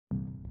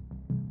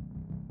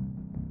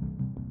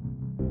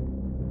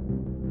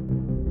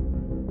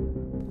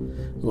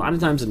A lot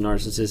of times a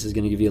narcissist is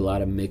going to give you a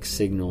lot of mixed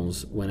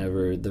signals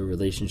whenever the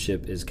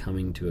relationship is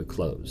coming to a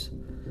close.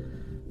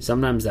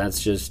 Sometimes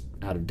that's just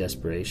out of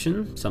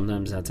desperation.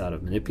 Sometimes that's out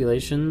of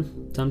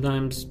manipulation.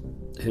 Sometimes,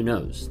 who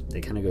knows?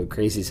 They kind of go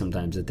crazy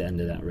sometimes at the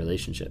end of that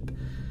relationship.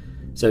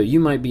 So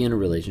you might be in a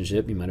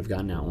relationship, you might have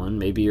gotten out one,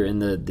 maybe you're in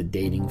the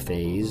dating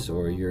phase,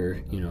 or you're,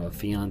 a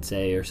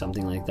fiance or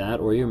something like that,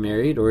 or you're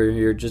married, or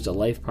you're just a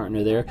life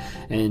partner there,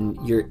 and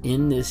you're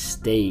in this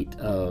state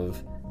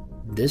of,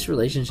 this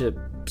relationship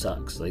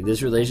sucks. Like,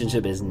 this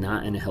relationship is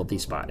not in a healthy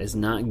spot. It's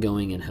not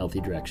going in a healthy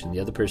direction.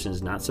 The other person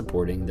is not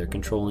supporting, they're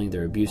controlling,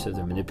 they're abusive,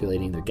 they're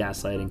manipulating, they're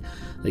gaslighting.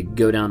 Like,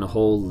 go down a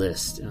whole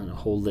list and a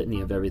whole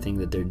litany of everything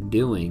that they're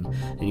doing,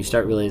 and you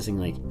start realizing,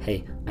 like,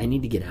 hey, I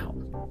need to get out.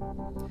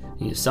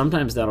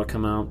 Sometimes that'll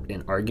come out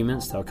in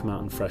arguments, that'll come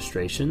out in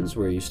frustrations,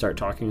 where you start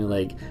talking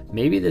like,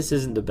 maybe this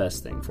isn't the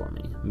best thing for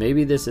me.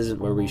 Maybe this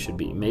isn't where we should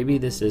be. Maybe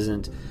this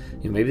isn't,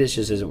 maybe this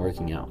just isn't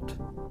working out.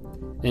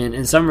 And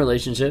in some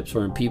relationships,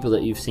 or in people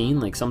that you've seen,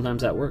 like,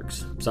 sometimes that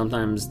works.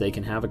 Sometimes they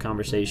can have a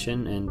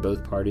conversation and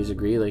both parties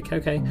agree, like,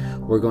 okay,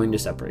 we're going to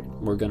separate.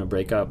 We're going to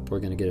break up. We're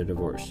going to get a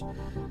divorce.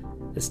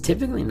 It's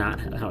typically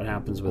not how it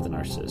happens with a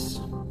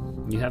narcissist.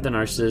 You have the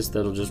narcissist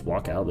that'll just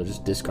walk out, they'll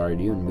just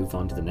discard you and move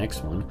on to the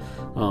next one.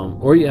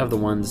 Or you have the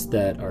ones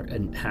that are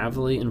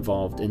heavily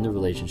involved in the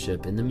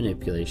relationship, in the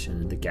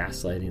manipulation, the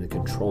gaslighting, the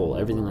control,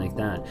 everything like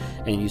that.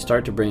 And you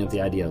start to bring up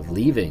the idea of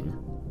leaving,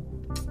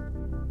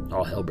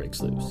 all hell breaks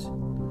loose.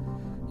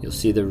 You'll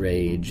see the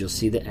rage, you'll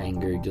see the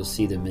anger, you'll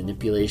see the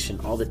manipulation,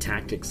 all the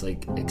tactics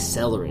like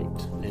accelerate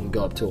and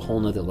go up to a whole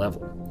nother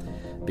level.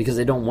 Because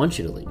they don't want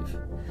you to leave.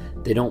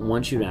 They don't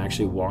want you to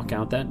actually walk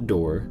out that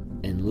door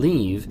and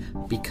leave,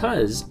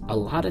 because a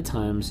lot of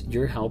times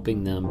you're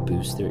helping them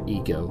boost their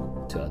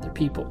ego to other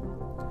people.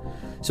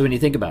 So when you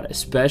think about it,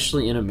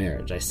 especially in a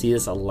marriage, I see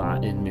this a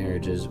lot in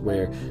marriages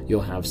where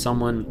you'll have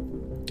someone,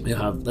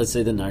 let's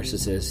say the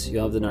narcissist,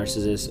 you'll have the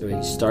narcissist where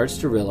he starts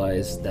to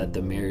realize that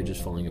the marriage is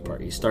falling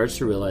apart. He starts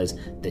to realize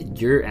that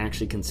you're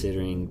actually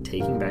considering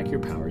taking back your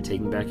power,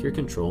 taking back your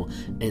control,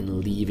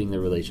 and leaving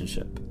the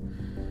relationship.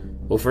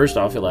 Well, first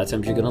off, a lot of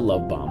times you're going to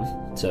love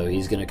bomb. So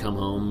he's going to come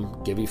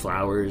home, give you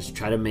flowers,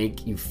 try to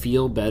make you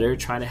feel better,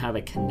 try to have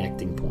a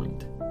connecting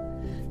point.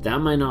 That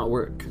might not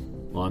work.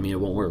 Well, I mean, it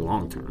won't work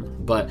long term,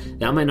 but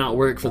that might not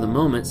work for the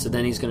moment. So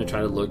then he's going to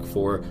try to look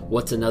for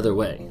what's another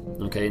way.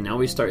 Okay, now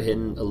we start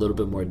hitting a little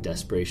bit more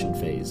desperation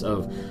phase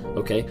of,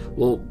 okay,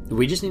 well,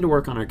 we just need to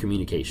work on our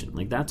communication.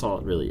 Like, that's all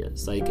it really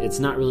is. Like, it's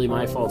not really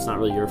my fault, it's not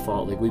really your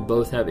fault. Like, we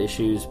both have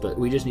issues, but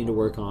we just need to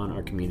work on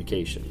our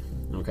communication.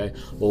 Okay,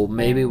 well,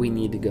 maybe we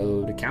need to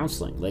go to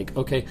counseling. Like,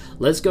 okay,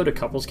 let's go to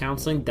couples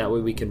counseling. That way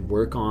we can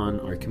work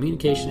on our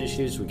communication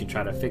issues. We can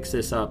try to fix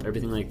this up,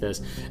 everything like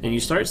this. And you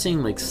start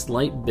seeing like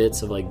slight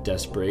bits of like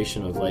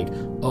desperation of like,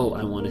 oh,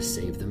 I want to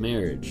save the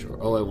marriage, or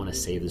oh, I want to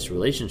save this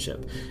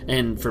relationship.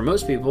 And for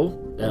most people,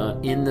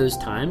 in those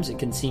times, it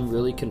can seem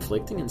really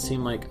conflicting and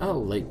seem like, oh,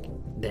 like,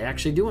 they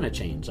actually do want to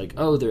change. Like,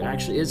 oh, there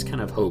actually is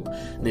kind of hope.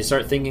 And they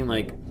start thinking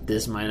like,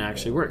 this might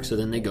actually work. So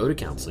then they go to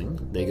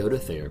counseling, they go to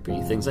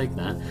therapy, things like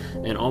that.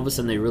 And all of a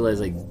sudden they realize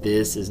like,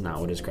 this is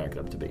not what it's cracked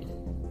up to be.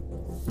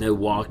 They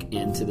walk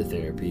into the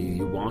therapy,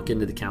 you walk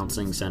into the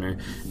counseling center,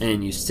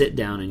 and you sit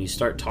down and you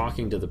start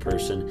talking to the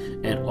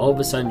person. And all of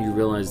a sudden you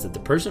realize that the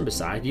person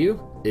beside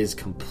you is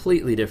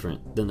completely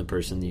different than the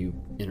person that you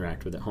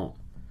interact with at home.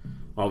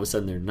 All of a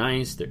sudden they're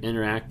nice, they're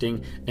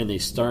interacting, and they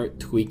start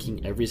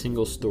tweaking every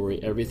single story,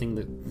 thing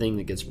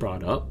that gets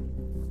brought up,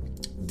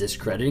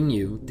 discrediting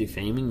you,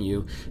 defaming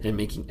you, and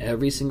making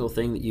every single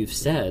thing that you've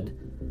said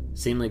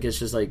seem like it's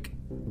just like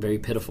very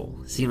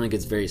pitiful, seem like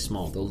it's very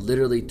small. They'll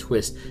literally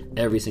twist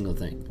every single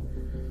thing.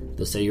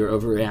 They'll say you're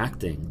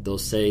overreacting. They'll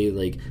say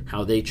like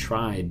how they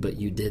tried, but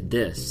you did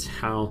this,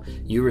 how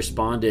you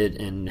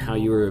responded and how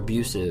you were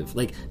abusive.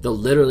 Like, they'll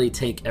literally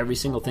take every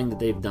single thing that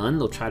they've done.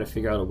 They'll try to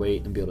figure out a way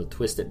and be able to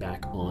twist it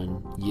back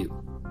on you.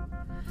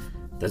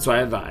 That's why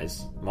I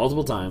advise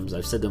multiple times.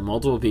 I've said to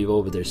multiple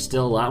people, but there's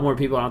still a lot more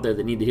people out there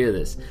that need to hear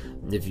this.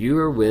 If you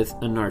are with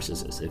a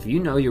narcissist, if you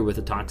know you're with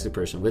a toxic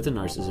person, with a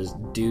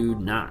narcissist, do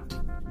not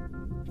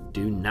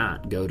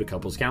go to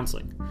couples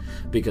counseling,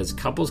 because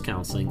couples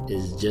counseling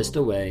is just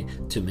a way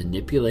to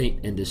manipulate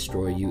and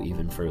destroy you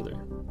even further.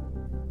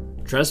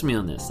 Trust me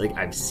on this. Like,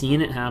 I've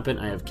seen it happen.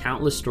 I have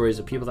countless stories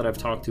of people that I've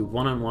talked to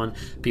one-on-one,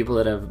 people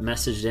that have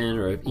messaged in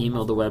or have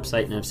emailed the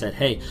website and have said,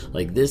 hey,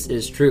 like, this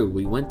is true.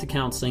 We went to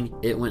counseling,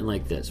 it went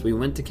like this. We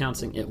went to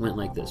counseling, it went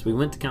like this. We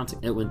went to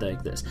counseling, it went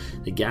like this.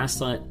 The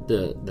gaslight,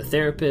 the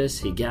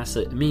therapist, he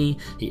gaslit me.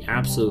 He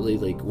absolutely,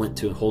 like, went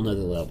to a whole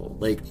nother level.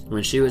 Like,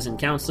 when she was in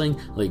counseling,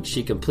 like,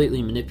 she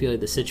completely manipulated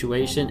the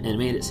situation and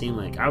made it seem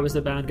like I was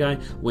the bad guy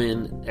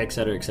when, et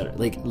cetera, et cetera.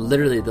 Like,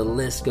 literally, the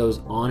list goes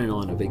on and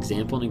on of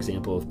example and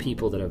example of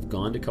people that have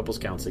gone to couples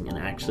counseling and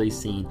actually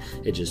seen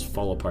it just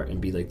fall apart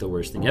and be like the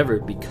worst thing ever,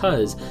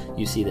 because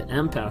you see the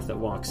empath that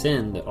walks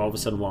in that all of a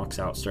sudden walks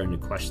out starting to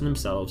question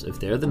themselves if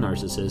they're the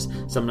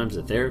narcissist. Sometimes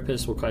the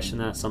therapist will question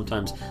that.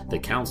 Sometimes the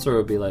counselor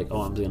will be like,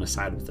 oh, I'm going to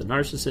side with the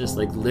narcissist.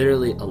 Like,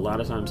 literally, a lot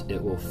of times it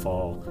will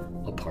fall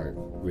apart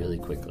really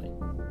quickly.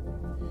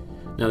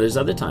 Now, there's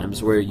other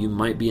times where you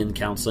might be in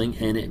counseling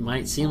and it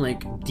might seem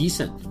like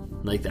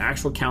decent. Like the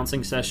actual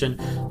counseling session,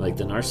 like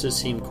the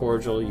narcissist seemed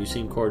cordial, you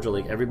seem cordial,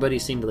 like everybody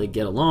seemed to like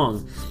get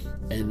along.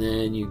 And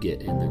then you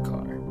get in the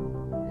car.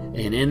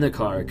 And in the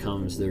car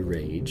comes the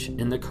rage,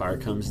 in the car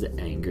comes the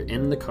anger,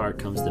 in the car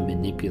comes the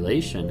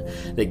manipulation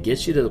that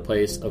gets you to the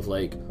place of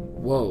like,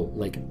 whoa,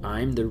 like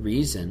I'm the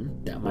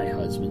reason that my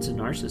husband's a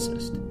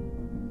narcissist.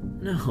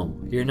 No,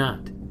 you're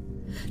not.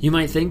 You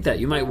might think that,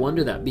 you might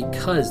wonder that,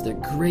 because they're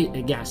great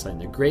at gaslighting,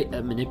 they're great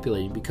at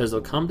manipulating, because they'll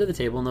come to the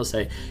table and they'll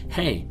say,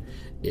 hey,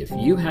 if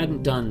you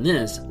hadn't done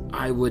this,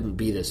 I wouldn't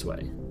be this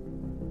way.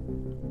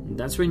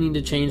 That's where you need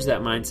to change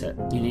that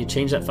mindset. You need to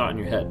change that thought in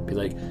your head. Be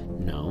like,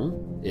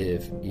 no,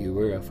 if you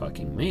were a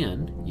fucking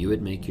man, you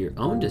would make your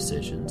own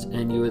decisions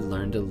and you would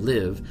learn to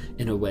live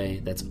in a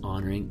way that's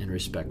honoring and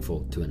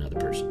respectful to another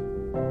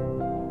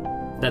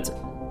person. That's it.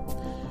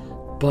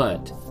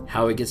 But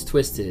how it gets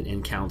twisted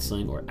in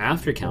counseling or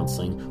after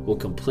counseling will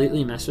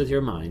completely mess with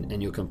your mind,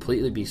 and you'll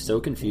completely be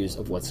so confused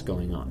of what's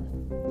going on.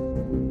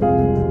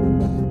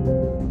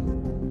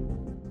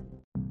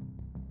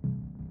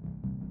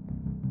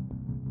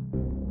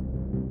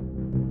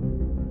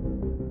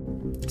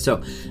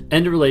 So,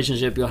 end a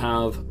relationship, you'll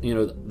have,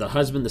 the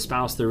husband, the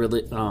spouse,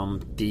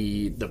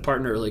 the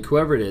partner, like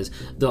whoever it is,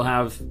 they'll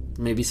have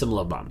maybe some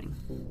love bombing.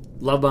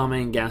 Love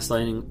bombing,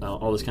 gaslighting,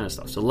 all this kind of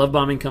stuff. So love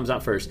bombing comes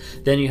out first.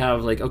 Then you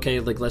have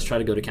let's try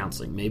to go to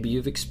counseling. Maybe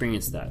you've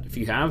experienced that. If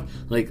you have,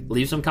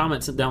 leave some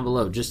comments down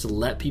below just to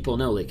let people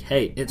know,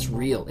 hey, it's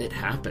real. It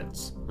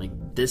happens.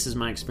 This is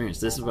my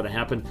experience. This is what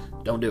happened.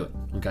 Don't do it.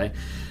 Okay.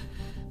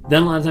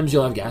 Then a lot of times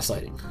you'll have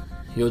gaslighting.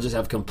 You'll just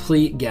have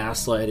complete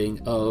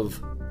gaslighting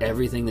of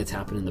everything that's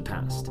happened in the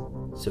past.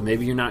 So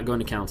maybe you're not going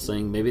to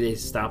counseling. Maybe they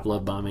stop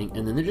love bombing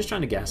and then they're just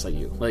trying to gaslight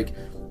you.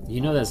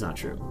 That's not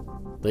true.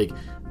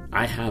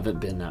 I haven't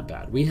been that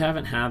bad. We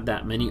haven't had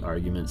that many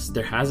arguments.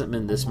 There hasn't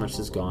been this much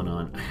that's gone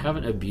on. I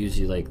haven't abused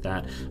you like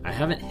that. I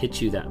haven't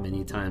hit you that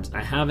many times.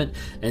 I haven't,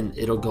 and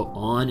it'll go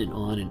on and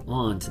on and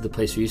on to the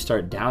place where you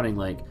start doubting,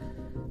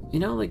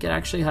 it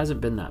actually hasn't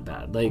been that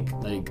bad.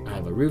 I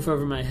have a roof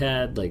over my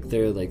head.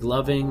 They're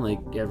loving,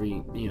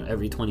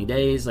 every 20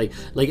 days.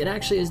 It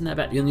actually isn't that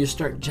bad. And you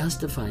start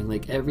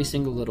justifying every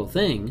single little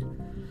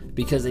thing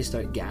because they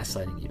start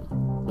gaslighting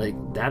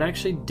you. That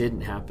actually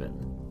didn't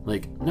happen.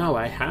 No,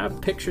 I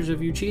have pictures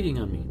of you cheating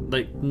on me.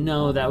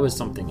 No, that was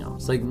something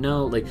else.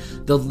 No,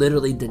 they'll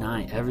literally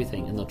deny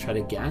everything and they'll try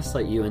to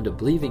gaslight you into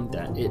believing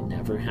that it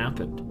never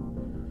happened.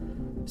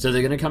 So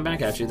they're going to come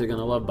back at you. They're going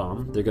to love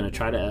bomb. They're going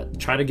to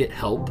try to get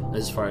help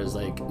as far as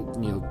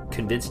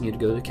convincing you to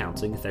go to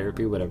counseling,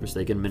 therapy, whatever, so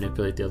they can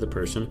manipulate the other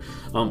person.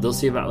 They'll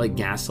see about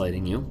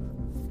gaslighting you.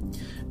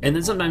 And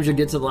then sometimes you'll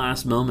get to the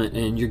last moment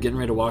and you're getting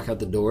ready to walk out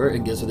the door,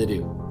 and guess what they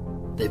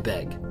do? They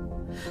beg.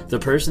 The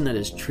person that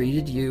has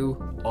treated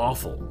you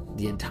awful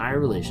the entire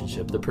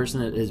relationship, the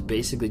person that has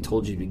basically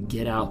told you to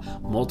get out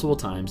multiple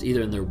times,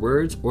 either in their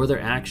words or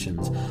their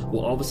actions,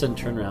 will all of a sudden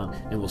turn around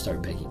and will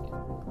start begging you.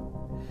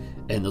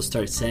 And they'll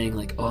start saying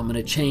oh, I'm going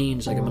to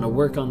change, I'm going to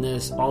work on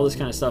this, all this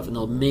kind of stuff. And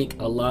they'll make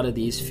a lot of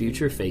these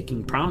future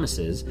faking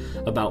promises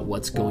about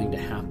what's going to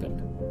happen.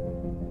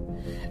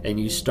 And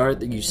you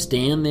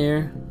stand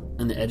there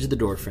on the edge of the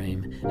door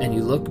frame and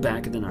you look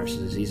back at the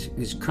narcissist.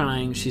 He's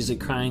crying, she's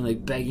crying,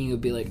 begging you,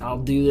 be I'll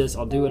do this,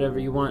 I'll do whatever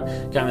you want,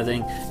 kind of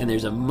thing. And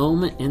there's a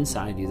moment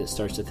inside you that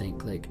starts to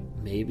think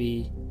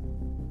maybe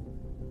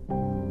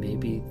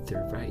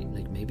they're right.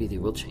 Maybe they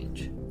will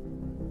change.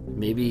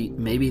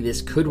 Maybe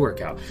this could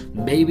work out.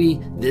 Maybe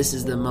this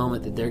is the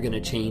moment that they're going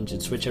to change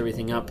and switch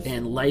everything up,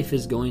 and life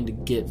is going to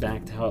get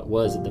back to how it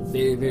was at the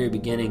very, very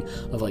beginning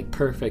of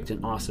perfect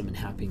and awesome and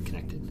happy and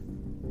connected.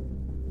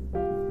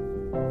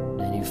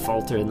 And you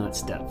falter in that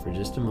step for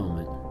just a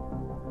moment.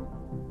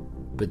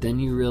 But then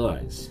you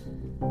realize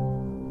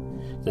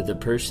that the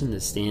person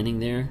that's standing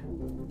there,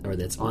 or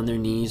that's on their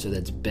knees, or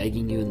that's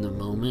begging you in the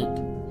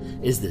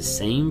moment, is the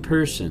same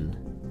person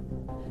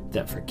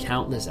that for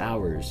countless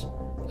hours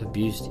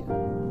abused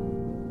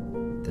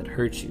you, that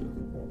hurt you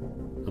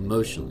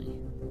emotionally,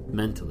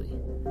 mentally,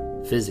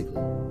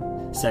 physically,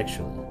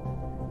 sexually,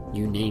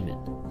 you name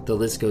it. The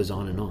list goes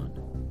on and on.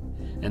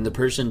 And the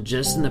person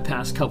just in the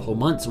past couple of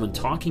months when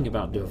talking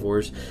about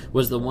divorce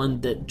was the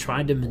one that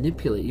tried to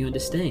manipulate you into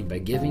staying by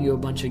giving you a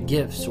bunch of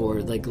gifts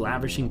or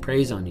lavishing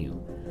praise on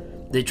you.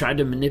 They tried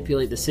to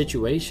manipulate the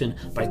situation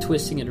by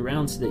twisting it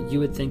around so that you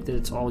would think that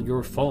it's all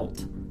your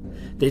fault.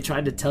 They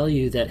tried to tell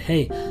you that,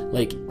 hey,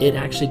 it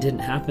actually didn't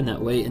happen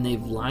that way, and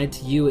they've lied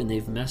to you and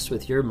they've messed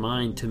with your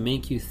mind to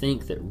make you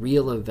think that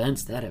real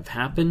events that have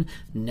happened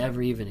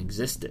never even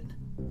existed.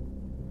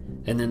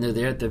 And then they're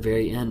there at the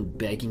very end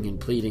begging and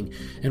pleading.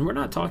 And we're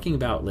not talking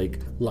about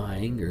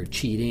lying or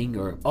cheating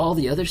or all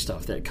the other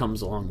stuff that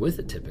comes along with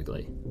it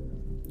typically.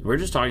 We're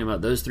just talking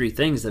about those three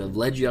things that have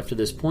led you up to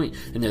this point,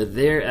 and they're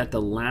there at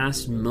the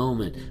last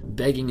moment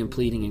begging and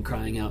pleading and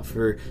crying out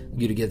for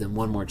you to give them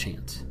one more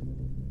chance.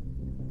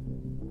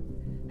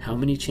 How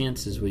many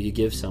chances will you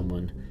give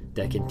someone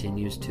that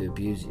continues to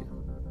abuse you?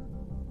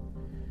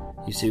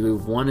 You see, we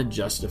want to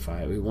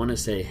justify it. We want to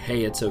say,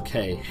 hey, it's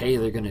okay. Hey,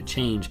 they're going to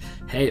change.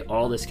 Hey,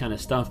 all this kind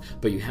of stuff.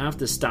 But you have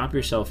to stop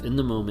yourself in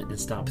the moment and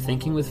stop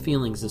thinking with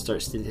feelings and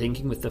start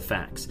thinking with the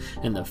facts.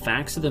 And the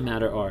facts of the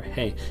matter are,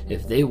 hey,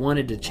 if they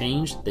wanted to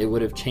change, they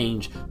would have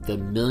changed the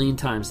million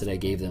times that I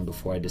gave them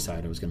before I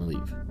decided I was going to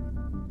leave.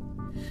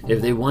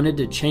 If they wanted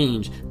to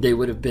change, they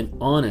would have been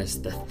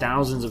honest the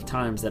thousands of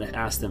times that I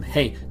asked them,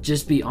 hey,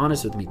 just be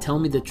honest with me. Tell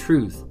me the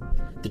truth.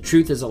 The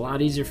truth is a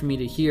lot easier for me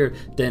to hear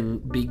than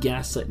be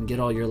gaslit and get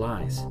all your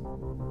lies.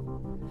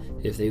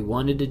 If they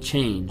wanted to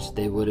change,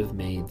 they would have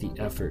made the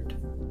effort.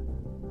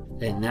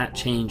 And that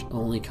change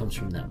only comes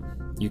from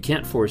them. You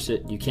can't force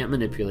it. You can't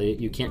manipulate it.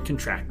 You can't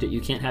contract it.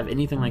 You can't have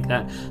anything like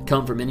that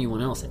come from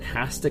anyone else. It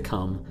has to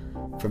come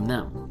from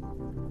them.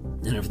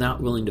 And if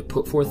not willing to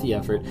put forth the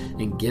effort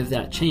and give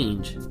that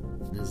change,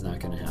 it's not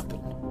going to happen.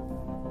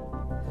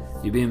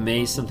 You'd be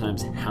amazed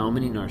sometimes how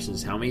many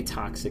narcissists, how many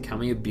toxic, how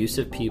many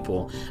abusive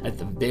people at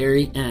the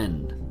very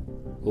end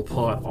will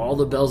pull out all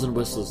the bells and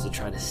whistles to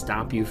try to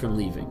stop you from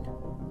leaving.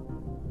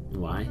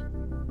 Why?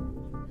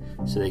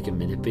 So they can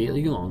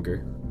manipulate you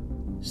longer,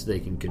 so they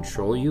can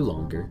control you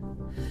longer,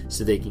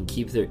 so they can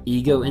keep their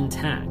ego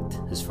intact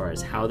as far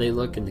as how they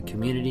look in the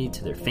community,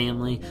 to their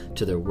family,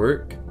 to their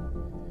work,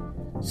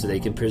 so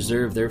they can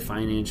preserve their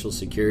financial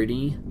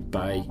security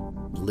by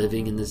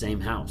living in the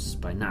same house,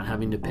 by not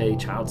having to pay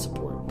child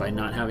support, by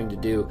not having to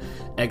do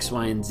X,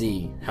 Y, and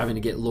Z, having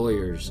to get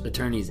lawyers,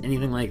 attorneys,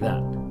 anything like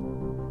that.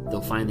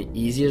 They'll find the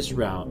easiest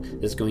route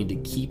that's going to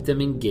keep them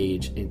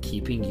engaged and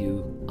keeping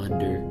you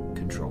under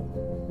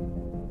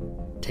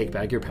control. Take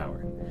back your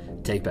power.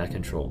 Take back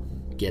control.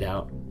 Get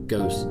out.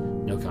 Ghost.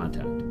 No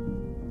contact.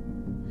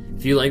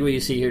 If you like what you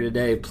see here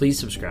today, please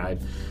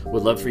subscribe.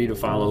 Would love for you to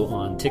follow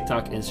on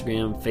TikTok,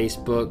 Instagram,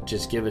 Facebook.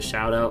 Just give a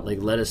shout out.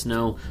 Let us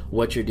know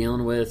what you're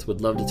dealing with. Would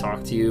love to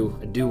talk to you.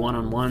 I do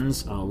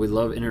one-on-ones. We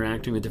love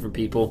interacting with different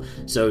people.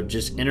 So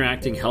just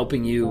interacting,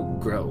 helping you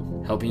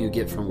grow, helping you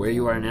get from where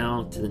you are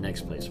now to the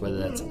next place, whether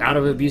that's out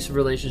of an abusive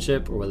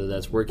relationship or whether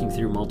that's working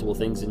through multiple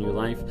things in your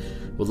life.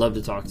 Would love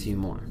to talk to you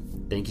more.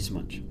 Thank you so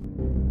much.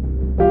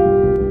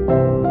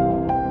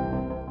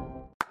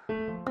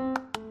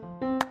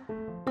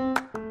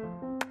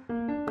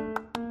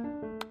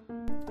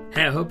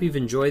 Hey, I hope you've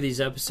enjoyed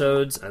these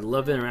episodes. I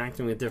love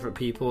interacting with different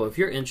people. If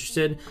you're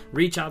interested,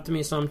 reach out to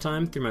me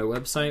sometime through my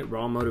website,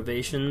 Raw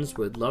Motivations.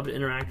 Would love to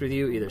interact with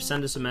you. Either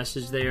send us a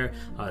message there,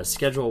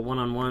 schedule a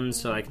one-on-one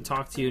so I can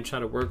talk to you, try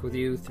to work with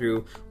you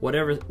through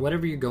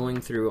whatever you're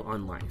going through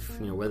on life.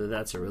 Whether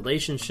that's a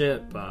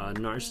relationship,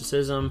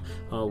 narcissism,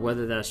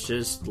 whether that's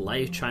just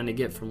life, trying to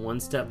get from one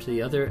step to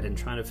the other and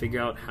trying to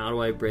figure out how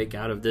do I break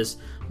out of this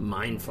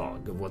mind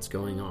fog of what's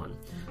going on.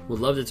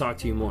 Would love to talk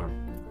to you more.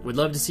 Would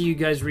love to see you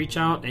guys reach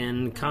out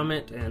and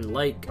comment and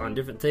like on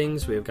different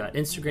things. We've got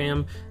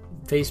Instagram,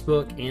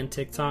 Facebook, and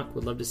TikTok.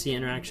 Would love to see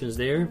interactions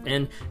there.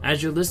 And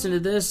as you're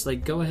listening to this,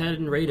 go ahead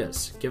and rate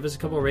us. Give us a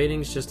couple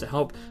ratings just to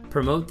help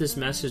promote this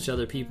message to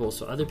other people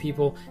so other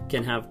people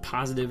can have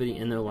positivity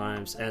in their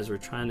lives as we're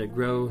trying to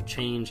grow,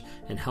 change,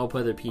 and help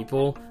other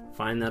people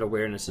find that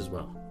awareness as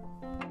well.